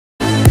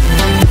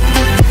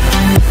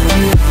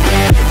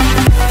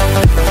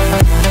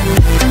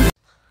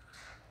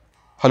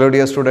Hello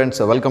dear students,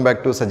 welcome back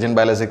to Sajjan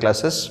Biology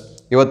classes.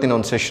 ಇವತ್ತಿನ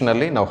ಒಂದು session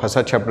ಅಲ್ಲಿ ನಾವು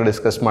ಹೊಸ ಚಾಪ್ಟರ್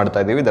ಡಿಸ್ಕಸ್ ಮಾಡ್ತಾ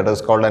ಇದ್ದೀವಿ, that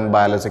is called on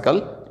biological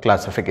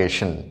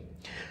classification.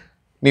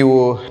 ನೀವು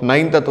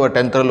 9th ಅಥವಾ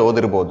 10th ರಲ್ಲಿ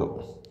ಓದಿರಬಹುದು,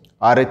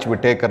 RH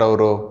Whittaker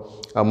ಅವರು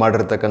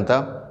ಮಾಡಿರ್ತಕ್ಕಂಥ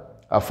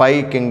 5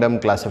 ಕಿಂಗ್ಡಮ್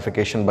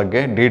ಕ್ಲಾಸಿಫಿಕೇಶನ್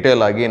ಬಗ್ಗೆ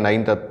ಡೀಟೇಲ್ ಆಗಿ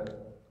 9th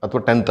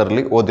ಅಥವಾ 10th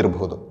ರಲ್ಲಿ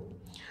ಓದಿರಬಹುದು.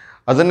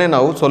 ಅದನ್ನೇ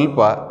ನಾವು ಸ್ವಲ್ಪ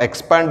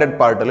ಎಕ್ಸ್ಪ್ಯಾಂಡೆಡ್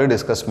ಪಾರ್ಟ್ ಅಲ್ಲಿ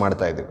ಡಿಸ್ಕಸ್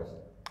ಮಾಡ್ತಾ ಇದ್ದೀವಿ.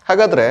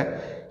 ಹಾಗಾದ್ರೆ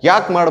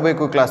ಯಾಕೆ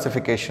ಮಾಡಬೇಕು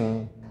classification?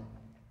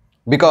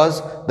 Because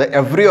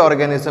every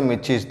organism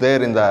which is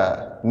there in the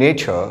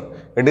nature,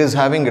 it is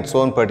having its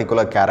own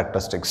particular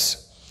characteristics.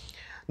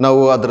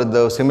 ನಾವು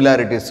ಅದರದ್ದು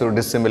ಸಿಮಿಲಾರಿಟೀಸ್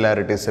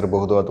ಡಿಸ್ಸಿಮಿಲಾರಿಟೀಸ್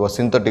ಇರಬಹುದು, ಅಥವಾ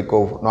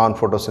ಸಿಂಥೆಟಿಕ್ಕು ನಾನ್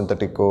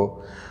ಫೋಟೋಸಿಂಥೆಟಿಕ್ಕು,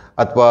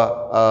 ಅಥವಾ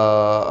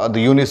ಅದು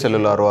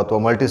ಯೂನಿಸೆಲ್ಯುಲಾರು ಅಥವಾ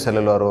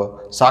ಮಲ್ಟಿಸೆಲ್ಯುಲಾರು,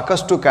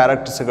 ಸಾಕಷ್ಟು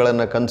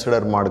ಕ್ಯಾರೆಕ್ಟರ್ಸ್ಗಳನ್ನು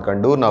ಕನ್ಸಿಡರ್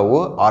ಮಾಡ್ಕೊಂಡು ನಾವು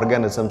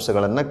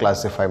ಆರ್ಗ್ಯಾನಿಸಮ್ಸ್ಗಳನ್ನು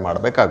ಕ್ಲಾಸಿಫೈ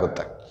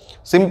ಮಾಡಬೇಕಾಗುತ್ತೆ.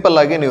 ಸಿಂಪಲ್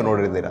ಆಗಿ ನೀವು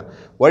ನೋಡಿದ್ದೀರಾ,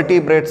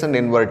 ವರ್ಟಿಬ್ರೇಟ್ಸ್ ಆ್ಯಂಡ್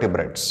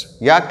ಇನ್ವರ್ಟಿಬ್ರೇಟ್ಸ್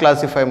ಯಾಕೆ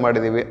ಕ್ಲಾಸಿಫೈ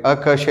ಮಾಡಿದ್ದೀವಿ?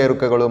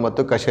 ಅಕಶೇರುಕಗಳು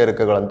ಮತ್ತು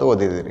ಕಶೇರುಕಗಳಂತ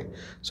ಓದಿದ್ದೀರಿ.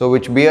 So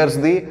which bears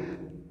the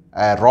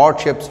rod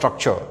shape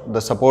structure,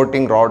 the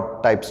supporting rod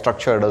type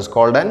structure it is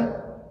called on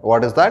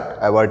what is that?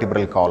 A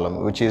vertebral column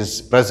which is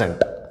present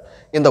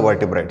in the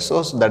vertebrates. So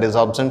that is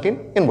absent in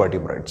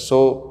invertebrates. So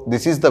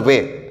this is the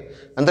way,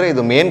 ಅಂದರೆ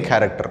ಇದು main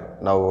character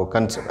ನಾವು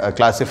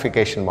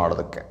classification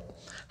ಮಾಡೋದಕ್ಕೆ.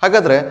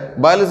 ಹಾಗಾದರೆ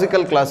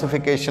biological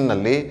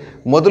ಕ್ಲಾಸಿಫಿಕೇಷನ್ನಲ್ಲಿ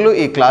ಮೊದಲು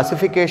ಈ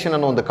classification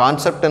ಅನ್ನೋ ಒಂದು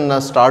ಕಾನ್ಸೆಪ್ಟನ್ನು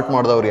start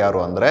ಮಾಡಿದವರು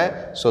ಯಾರು ಅಂದರೆ,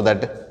 so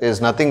that is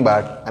nothing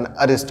but an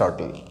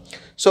Aristotle.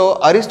 So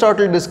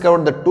Aristotle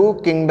discovered the two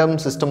kingdom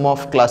system of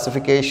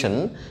classification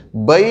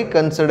by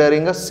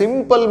considering a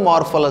simple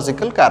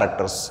morphological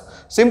characters.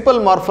 Simple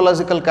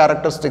morphological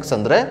characteristics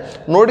ಅಂದರೆ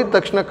ನೋಡಿದ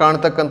ತಕ್ಷಣ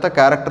ಕಾಣ್ತಕ್ಕಂಥ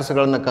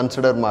ಕ್ಯಾರೆಕ್ಟರ್ಸ್ಗಳನ್ನು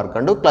ಕನ್ಸಿಡರ್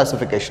ಮಾಡ್ಕೊಂಡು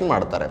ಕ್ಲಾಸಿಫಿಕೇಶನ್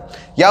ಮಾಡ್ತಾರೆ.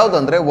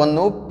 ಯಾವುದಂದರೆ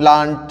ಒಂದು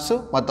ಪ್ಲಾಂಟ್ಸು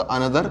ಮತ್ತು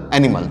ಅನದರ್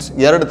ಅನಿಮಲ್ಸ್,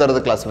 ಎರಡು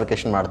ಥರದ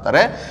ಕ್ಲಾಸಿಫಿಕೇಶನ್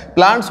ಮಾಡ್ತಾರೆ.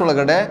 ಪ್ಲಾಂಟ್ಸ್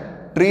ಒಳಗಡೆ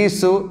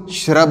ಟ್ರೀಸು,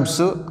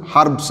 ಶ್ರಬ್ಸು,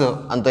 ಹರ್ಬ್ಸು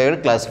ಅಂತ ಹೇಳಿ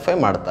ಕ್ಲಾಸಿಫೈ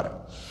ಮಾಡ್ತಾರೆ.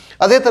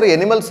 ಅದೇ ಥರ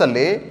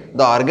ಎನಿಮಲ್ಸಲ್ಲಿ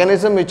the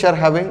organism which are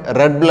having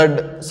red blood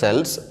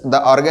cells, the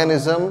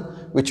organism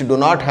which do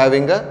not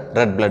having a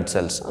red blood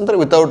cells, ಅಂದರೆ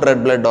without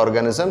red blood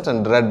organisms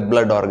and red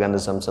blood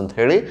organisms ಅಂತ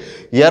ಹೇಳಿ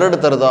ಎರಡು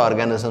ಥರದ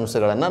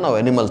ಆರ್ಗ್ಯಾನಿಸಮ್ಸ್ಗಳನ್ನು ನಾವು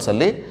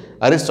ಎನಿಮಲ್ಸಲ್ಲಿ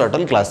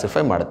ಅರಿಸ್ಟಾಟಲ್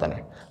ಕ್ಲಾಸಿಫೈ ಮಾಡ್ತಾನೆ.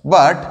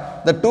 But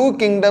the two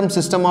Kingdom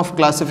system of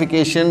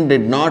classification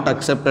did not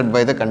accepted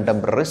by the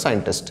contemporary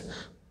scientist.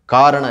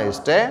 ಕಾರಣ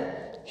ಇಷ್ಟೇ,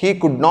 he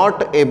could not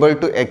able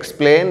to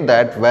explain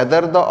that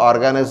whether the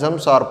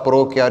organisms are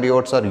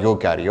prokaryotes or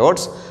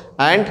eukaryotes,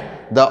 and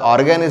the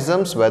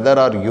organisms whether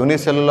are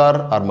unicellular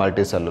or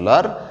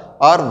multicellular,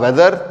 or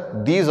whether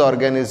these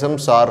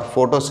organisms are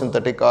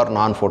photosynthetic or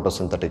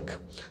non-photosynthetic.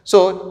 So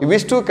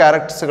ಇವಿಷ್ಟು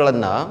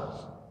ಕ್ಯಾರೆಕ್ಟರ್ಸ್ಗಳನ್ನು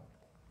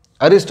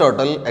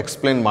Aristotle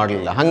explain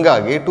ಮಾಡಲಿಲ್ಲ.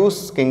 ಹಾಗಾಗಿ two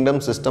Kingdom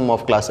system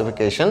of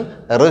classification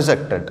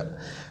rejected.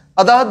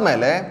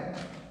 ಅದಾದಮೇಲೆ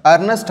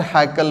Eranst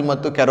Haeckel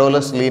ಮತ್ತು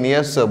Carolus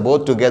Linnaeus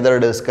both together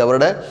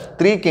discovered a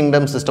three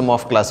kingdom system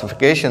of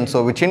classification, so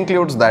which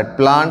includes that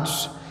plants,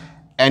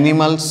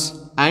 animals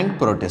and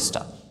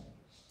protista.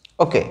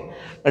 Okay,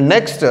 and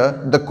next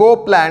the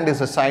Copeland is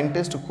a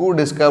scientist who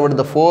discovered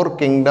the four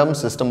kingdom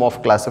system of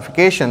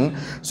classification.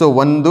 So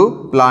ಒಂದು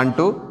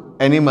plant,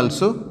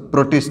 animals,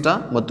 Protista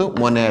ಮತ್ತು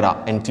ಮೊನೇರಾ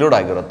include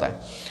ಆಗಿರುತ್ತೆ.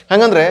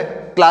 ಹಾಗಂದರೆ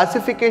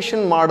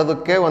classification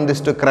ಮಾಡೋದಕ್ಕೆ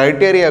ಒಂದಿಷ್ಟು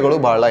ಕ್ರೈಟೇರಿಯಾಗಳು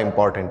ಭಾಳ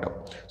important.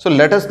 So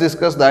let us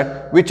discuss that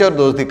which are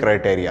those the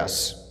criterias.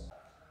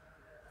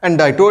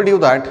 And I told you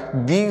that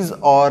these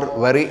are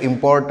very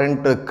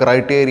important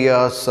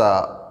criterias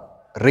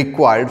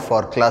required for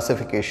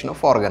classification of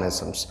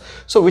organisms.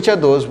 So which are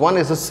those? One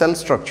is a cell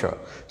structure.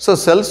 So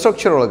cell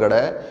structure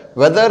ಒಳಗಡೆ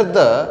whether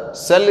the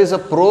cell is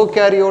a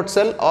prokaryote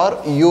cell or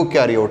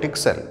eukaryotic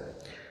cell.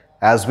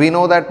 As we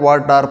know that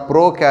what are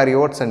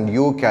prokaryotes and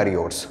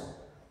eukaryotes,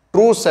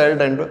 true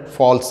celled and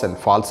false cell.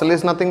 False cell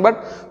is nothing but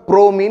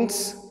pro means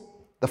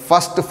the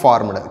first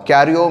formed,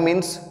 karyo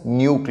means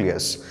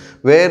nucleus,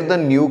 where the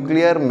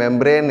nuclear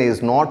membrane is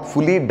not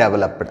fully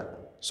developed.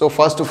 So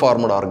first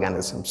formed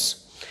organisms.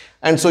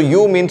 And so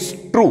U means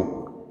true,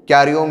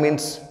 karyo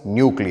means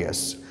nucleus.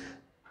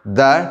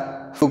 The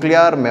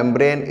nuclear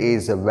membrane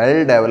is well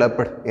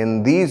developed in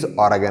these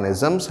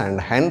organisms, and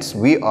hence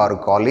we are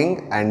calling,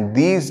 and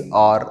these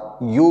are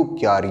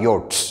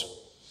eukaryotes.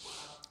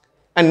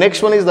 And next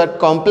one is that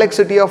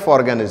complexity of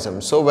organism.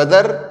 So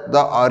whether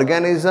the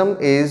organism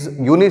is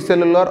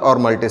unicellular or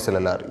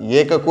multicellular,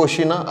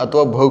 ಏಕಕೋಶಿನ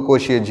ಅಥವಾ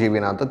ಬಹುಕೋಶೀಯ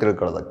ಜೀವಿನ ಅಂತ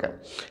ತಿಳ್ಕೊಳ್ಳೋದಕ್ಕೆ.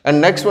 And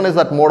next one is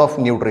that mode of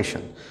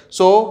nutrition.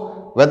 So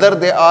whether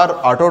they are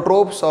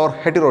autotrophs or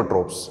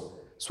heterotrophs,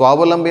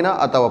 ಸ್ವಾವಲಂಬಿನ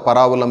ಅಥವಾ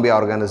ಪರಾವಲಂಬಿ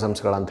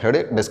ಆರ್ಗ್ಯಾನಿಸಮ್ಸ್ಗಳಂತ ಹೇಳಿ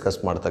discuss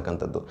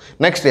ಮಾಡ್ತಕ್ಕಂಥದ್ದು.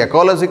 Next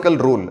ecological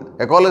rule.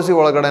 Ecology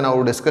ಒಳಗಡೆ ನಾವು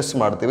discuss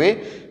ಮಾಡ್ತೀವಿ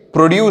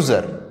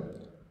producer,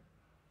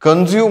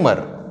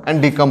 consumer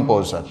and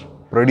decomposer.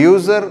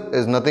 Producer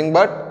is nothing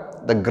but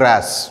the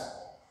grass,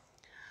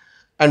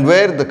 and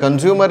where the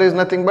consumer is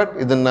nothing but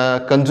ಇದನ್ನು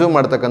consume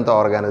ಮಾಡ್ತಕ್ಕಂಥ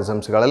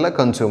ಆರ್ಗ್ಯಾನಿಸಮ್ಸ್ಗಳೆಲ್ಲ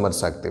consumers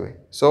ಆಗ್ತೀವಿ.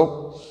 So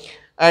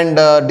and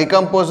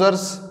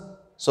decomposers,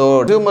 so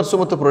consumers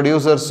ಮತ್ತು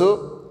ಪ್ರೊಡ್ಯೂಸರ್ಸು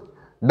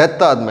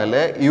ಡೆತ್ ಆದಮೇಲೆ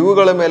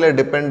ಇವುಗಳ ಮೇಲೆ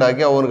ಡಿಪೆಂಡ್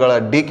ಆಗಿ ಅವುಗಳ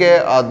ಡಿಕೆ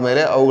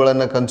ಆದಮೇಲೆ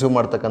ಅವುಗಳನ್ನು ಕನ್ಸ್ಯೂಮ್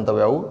ಮಾಡ್ತಕ್ಕಂಥವು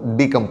ಯಾವುವು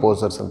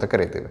ಡಿಕಂಪೋಸರ್ಸ್ ಅಂತ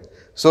ಕರಿತೀವಿ.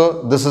 So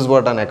this is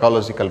what an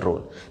ecological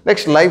rule.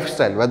 Next life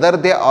style, whether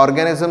the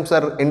organisms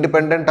are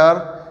independent are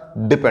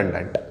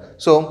dependent.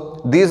 So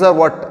these are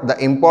what the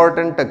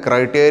important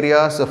criteria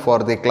for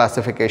the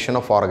classification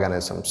of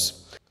organisms.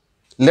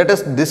 Let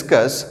us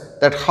discuss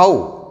that how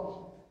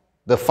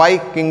the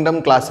 5 kingdom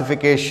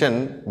classification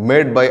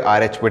made by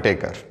R.H.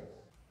 Whittaker.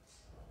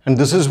 And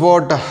this is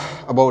what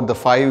about the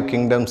 5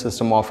 kingdom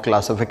system of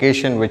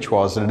classification which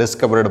was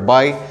discovered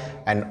by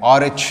an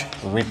R.H.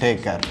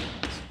 Whittaker.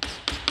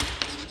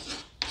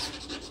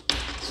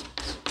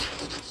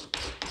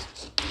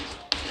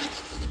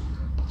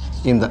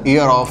 In the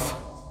year of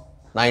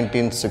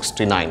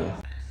 1969.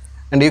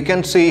 And you can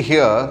see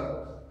here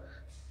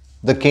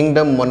the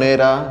kingdom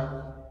Monera,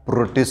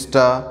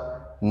 Protista,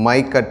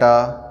 Mycota,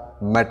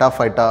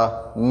 Metaphyta,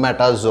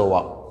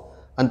 Metazoa.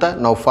 ಅಂತ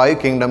ನಾವು 5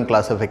 kingdom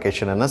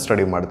classification ಅನ್ನು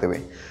study ಮಾಡ್ತೀವಿ.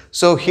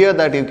 So here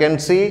that you can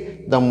see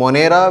the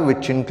Monera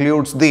which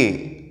includes the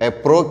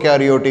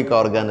prokaryotic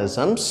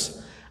organisms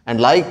and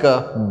like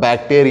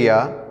bacteria,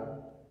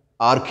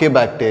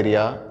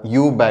 archaebacteria,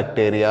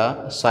 eubacteria,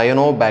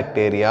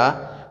 cyanobacteria,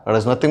 that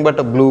is nothing but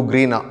a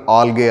blue-green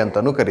algae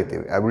antanu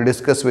kariತೀವಿ. I will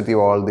discuss with you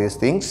all these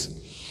things.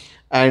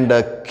 And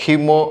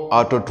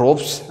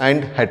chemoautotrophs and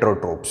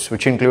heterotrophs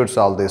which includes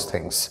all these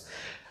things.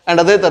 And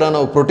ಅದೇ ಥರ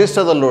ನಾವು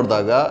ಪ್ರೊಟಿಸ್ಟಾದಲ್ಲಿ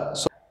ನೋಡಿದಾಗ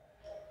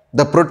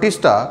the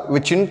protista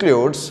which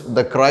includes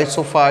the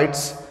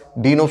chrysophytes,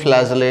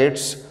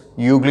 dinoflagellates,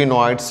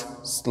 euglenoids,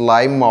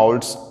 slime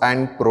molds and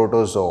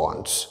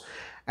protozoans.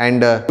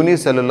 And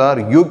unicellular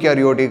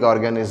eukaryotic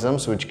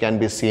organisms which can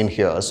be seen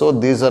here. So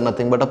these are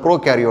nothing but a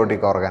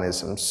prokaryotic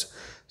organisms.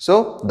 So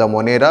the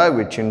Monera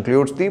which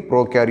includes the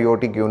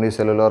prokaryotic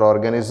unicellular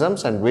organisms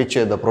and which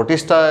the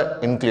protista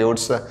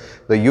includes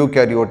the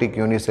eukaryotic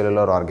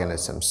unicellular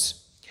organisms.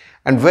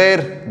 And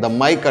where the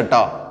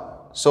Mycota,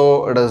 so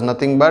it is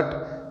nothing but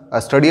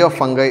a study of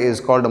fungi is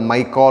called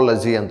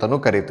mycology antanu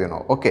kariತೀವಿ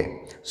ನಾವು. Okay,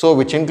 so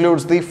which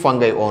includes the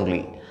fungi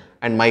only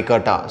and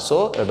Mycota, so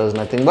it is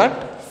nothing but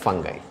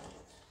fungi.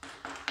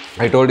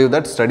 I told you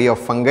that study of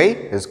fungi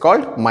is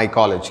called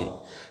mycology.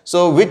 So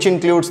which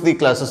includes the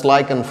classes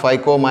like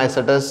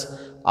Phycomycetes,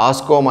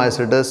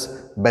 Ascomycetes,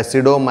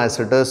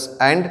 Basidomycetes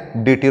and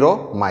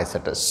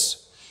Deuteromycetes.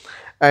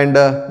 And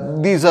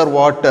these are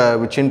what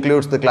which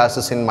includes the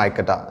classes in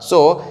Mycota. So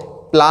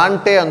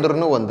ಪ್ಲಾಂಟೆ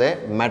ಅಂದ್ರೂ ಒಂದೇ,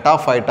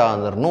 ಮೆಟಾಫೈಟಾ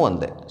ಅಂದ್ರೂ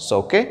ಒಂದೇ. So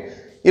okay,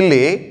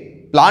 ಇಲ್ಲಿ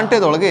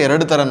ಪ್ಲಾಂಟೆದೊಳಗೆ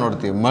 2 ಥರ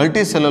ನೋಡ್ತೀವಿ,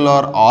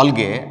 multicellular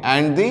algae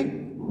and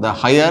the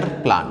higher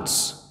plants.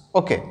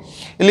 Okay,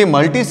 ಇಲ್ಲಿ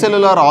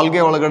multicellular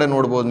algae ಒಳಗಡೆ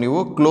ನೋಡ್ಬೋದು ನೀವು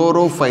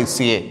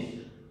ಕ್ಲೋರೋಫೈಸಿಯೆ.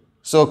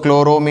 So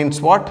chloro means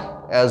what,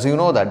 as you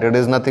know that it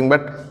is nothing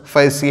but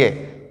ಫೈಸಿಯೆ,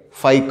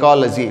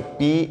 ಫೈಕಾಲಜಿ,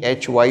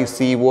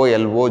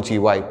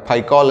 PHYCOLOGY,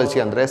 ಫೈಕಾಲಜಿ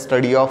ಅಂದರೆ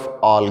ಸ್ಟಡಿ ಆಫ್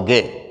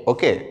ಆಲ್ಗೆ.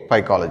 ಓಕೆ,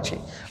 ಫೈಕಾಲಜಿ.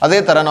 ಅದೇ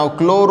ಥರ ನಾವು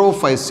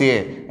ಕ್ಲೋರೋಫೈಸಿಯೆ,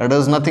 it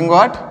is nothing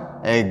what,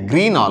 A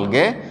green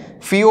algae.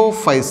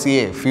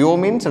 ಫಿಯೋಫೈಸಿಯೆ, ಫಿಯೋ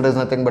means it is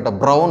nothing but a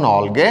brown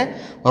algae.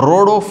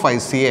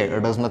 ರೋಡೋಫೈಸಿಯೆ,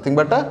 it is nothing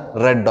but a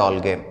red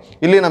algae.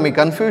 ಇಲ್ಲಿ ನಮಗೆ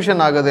confusion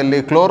ಆಗೋದಲ್ಲಿ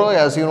chloro,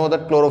 as you know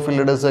that chlorophyll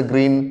it is a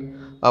green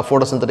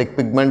photosynthetic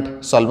pigment,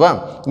 ಅಲ್ವಾ,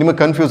 ನಿಮಗೆ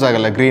confuse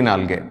ಆಗಲ್ಲ green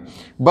algae.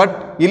 But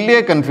ಇಲ್ಲೇ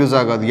confuse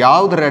ಆಗೋದು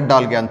ಯಾವ್ದು red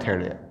algae ಅಂತ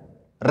ಹೇಳಿ,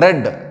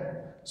 red.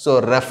 So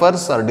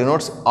refers R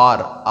denotes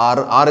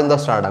R ಇಂದ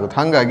ಸ್ಟಾರ್ಟ್ ಆಗುತ್ತೆ.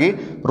 ಹಾಗಾಗಿ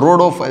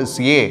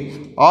ರೋಡೋಫೈಸಿಯೆ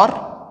ಆರ್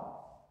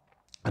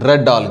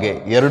ರೆಡ್ ಆಲ್ಗೆ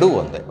ಎರಡೂ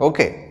ಒಂದೇ.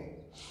 Okay,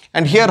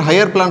 and here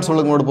higher plants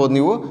ಒಳಗೆ ನೋಡ್ಬೋದು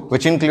ನೀವು,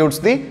 which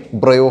includes the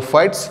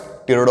bryophytes,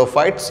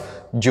 pteridophytes,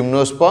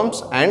 gymnosperms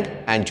and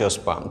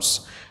ಆಂಜಿಯೋಸ್ಪರ್ಮ್ಸ್.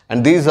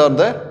 And these are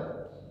the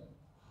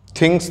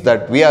things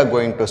that we are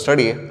going to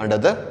study under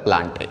the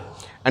plantae.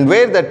 And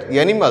where that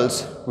animals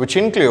which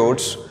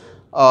includes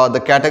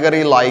the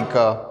category like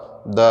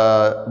the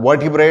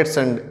vertebrates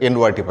and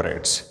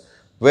invertebrates,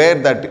 where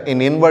that in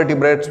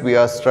invertebrates we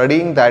are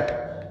studying that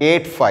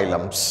 8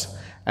 phylums,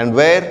 and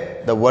where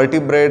the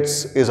vertebrates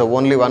is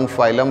only one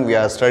phylum, we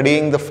are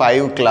studying the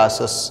 5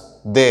 classes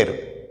there.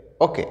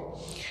 Okay,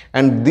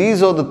 and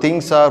these are the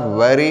things are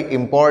very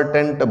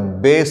important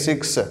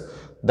basics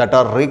that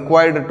are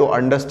required to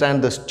understand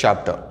this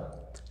chapter.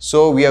 So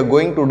we are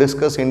going to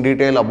discuss in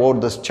detail about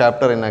this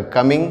chapter in a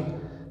coming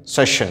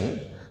session.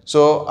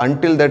 So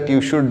until that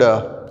you should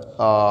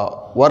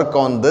work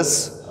on this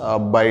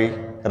by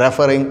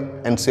referring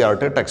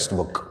NCERT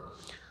textbook.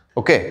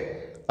 Okay,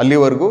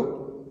 allivargu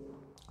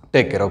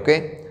take care. Okay,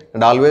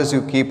 and always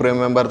you keep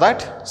remember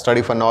that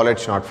study for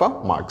knowledge, not for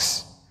marks.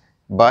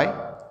 Bye,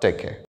 take care.